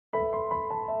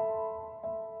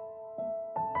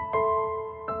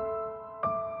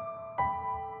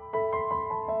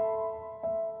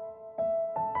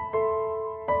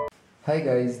Hi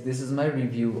guys, this is my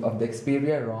review of the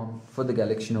Xperia ROM for the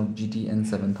Galaxy Note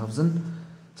GT-N7000.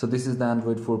 So this is the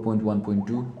Android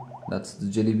 4.1.2, that's the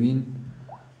Jelly Bean,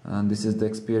 and this is the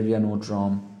Xperia Note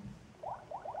ROM.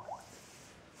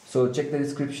 So check the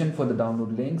description for the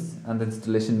download links and the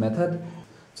installation method.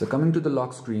 So coming to the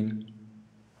lock screen,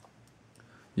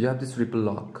 you have this ripple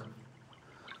lock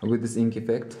with this ink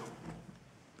effect.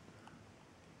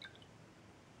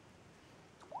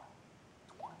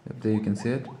 Yep, there you can see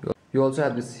it. You also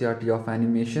have this CRT off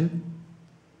animation.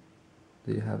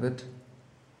 There you have it.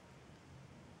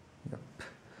 Yep.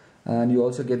 And you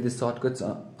also get these shortcuts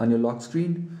on your lock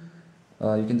screen.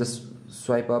 You can just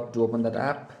swipe up to open that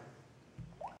app.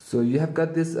 So you have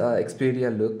got this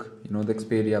Xperia look, you know, the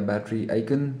Xperia battery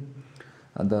icon,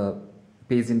 the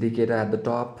page indicator at the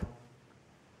top.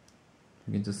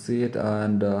 You can just see it,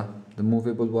 and the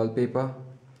movable wallpaper,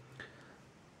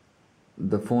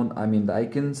 the phone, the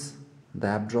icons, the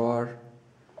app drawer.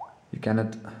 You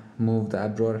cannot move the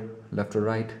app drawer left or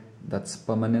right, that's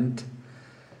permanent.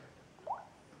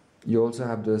 You also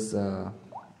have this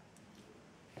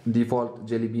default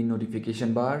Jelly Bean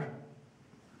notification bar,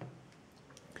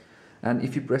 and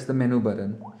if you press the menu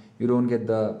button, you don't get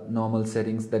the normal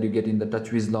settings that you get in the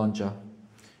TouchWiz launcher.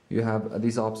 You have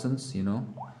these options, you know,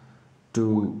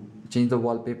 to change the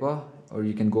wallpaper, or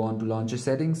you can go on to launcher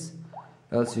settings.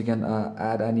 Else you can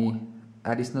add any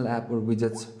additional app or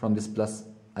widgets from this plus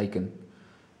icon,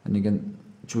 and you can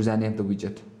choose any of the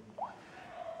widget.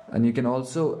 And you can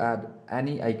also add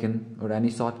any icon or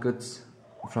any shortcuts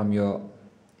from your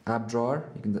app drawer.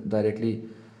 You can directly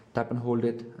tap and hold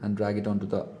it and drag it onto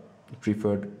the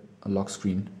preferred lock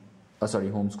screen,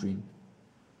 home screen.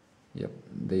 Yep,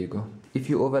 there you go.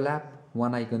 If you overlap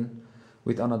one icon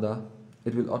with another,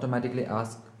 it will automatically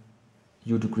ask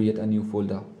you to create a new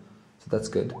folder. So that's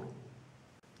good.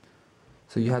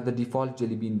 So you have the default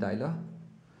Jelly Bean dialer,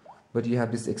 but you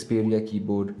have this Xperia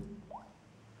keyboard.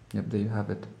 Yep, there you have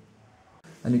it.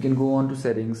 And you can go on to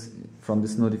settings from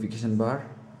this notification bar,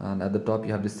 and at the top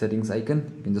you have this settings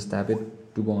icon. You can just tap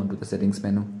it to go on to the settings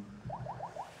menu.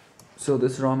 So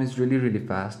this ROM is really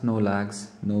fast, no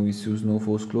lags, no issues, no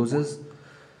force closes.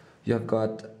 You have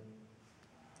got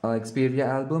an Xperia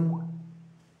album.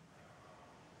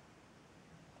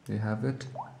 There you have it.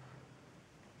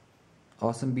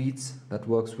 Awesome beats that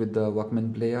works with the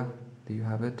Walkman player. There you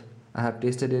have it. I have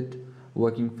tested it,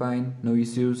 working fine, no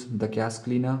issues. The cache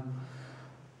cleaner,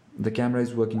 the camera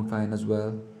is working fine as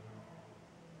well.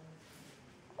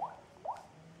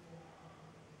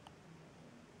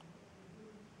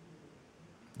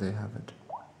 There you have it.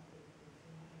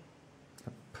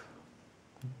 Yep.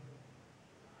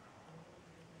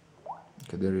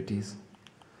 Okay, there it is.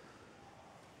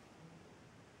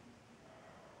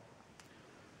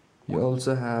 You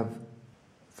also have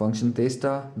function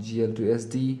tester, GL to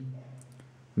SD,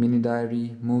 mini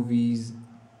diary, movies,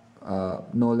 no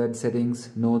LED settings,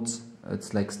 notes,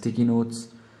 it's like sticky notes,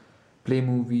 play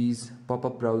movies,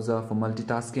 pop-up browser for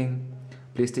multitasking,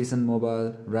 PlayStation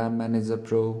Mobile, RAM Manager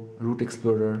Pro, Root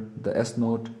Explorer, the S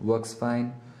Note works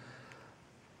fine.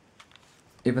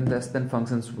 Even the S Pen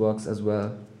functions works as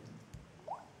well.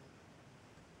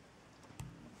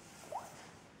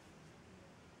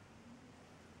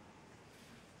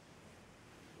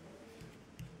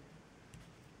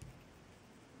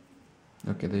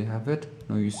 Okay, there you have it,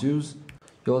 no issues.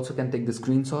 You also can take the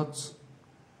screenshots.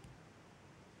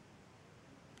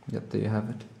 Yep, there you have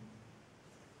it.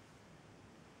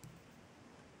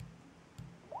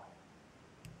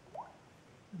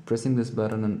 Pressing this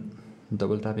button and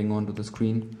double tapping onto the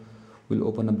screen will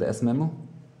open up the S memo.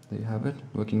 There you have it,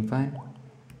 working fine.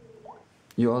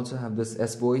 You also have this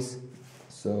S voice,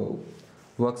 so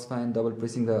works fine. Double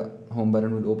pressing the home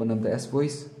button will open up the S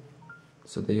voice.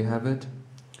 So there you have it.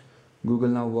 Google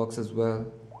Now works as well.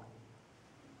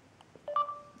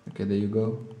 Okay, there you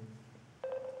go.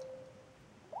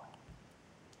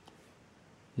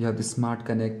 You have the Smart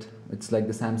Connect. It's like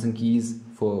the Samsung keys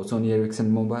for Sony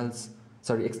Ericsson mobiles.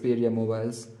 Sorry, Xperia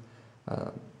mobiles.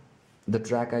 The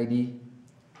track ID.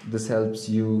 This helps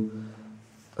you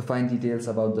find details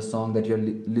about the song that you're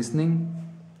listening.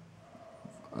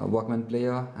 Walkman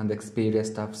player and the Xperia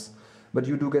stuffs. But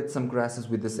you do get some crashes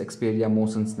with this Xperia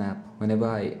Motion Snap. Whenever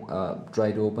I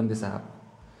try to open this app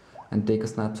and take a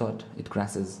snapshot, it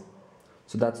crashes.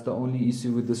 So that's the only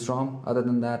issue with this ROM. Other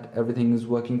than that, everything is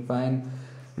working fine,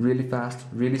 really fast,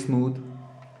 really smooth.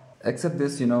 Except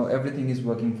this, you know, everything is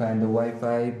working fine. The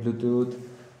Wi-Fi, Bluetooth,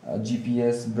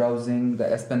 GPS, browsing, the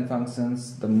S Pen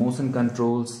functions, the motion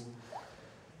controls.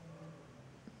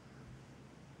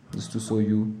 Just to show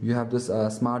you, you have this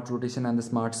smart rotation and the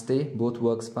smart stay, both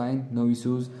works fine, no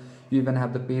issues. You even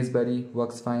have the Pace Buddy,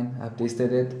 works fine, I've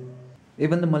tasted it.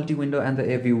 Even the multi-window and the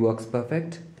air view works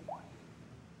perfect.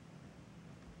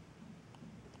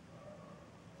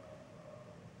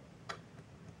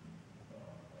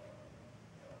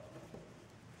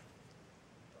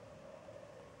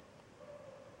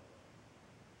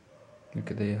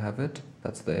 Okay, there you have it.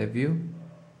 That's the air view.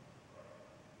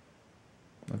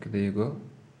 Okay, there you go.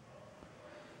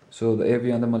 So the air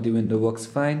view and the multi-window works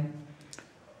fine.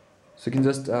 So you can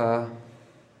just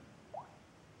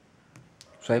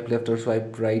swipe left or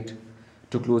swipe right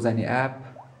to close any app.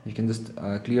 You can just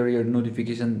clear your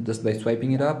notification just by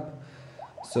swiping it up.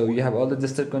 So you have all the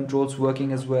gesture controls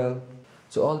working as well.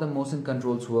 So all the motion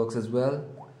controls works as well.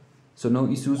 So no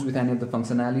issues with any of the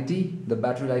functionality. The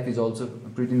battery life is also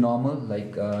pretty normal,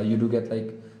 like you do get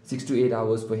like 6 to 8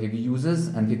 hours for heavy users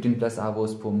and 15 plus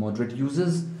hours for moderate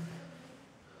users.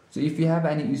 So if you have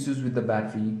any issues with the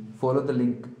battery, follow the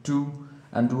link to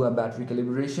and do a battery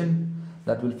calibration.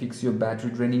 That will fix your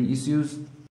battery draining issues.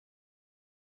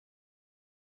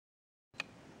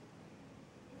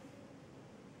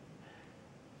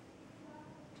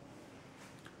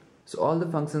 So all the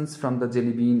functions from the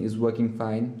Jelly Bean is working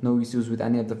fine, no issues with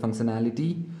any of the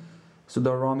functionality. So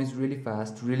the ROM is really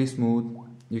fast, really smooth.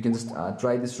 You can just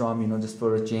try this ROM, just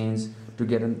for a change to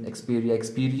get an Xperia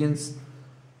experience.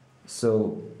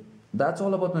 So that's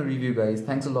all about my review, guys.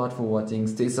 Thanks a lot for watching.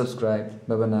 Stay subscribed.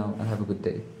 Bye bye now and have a good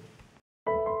day.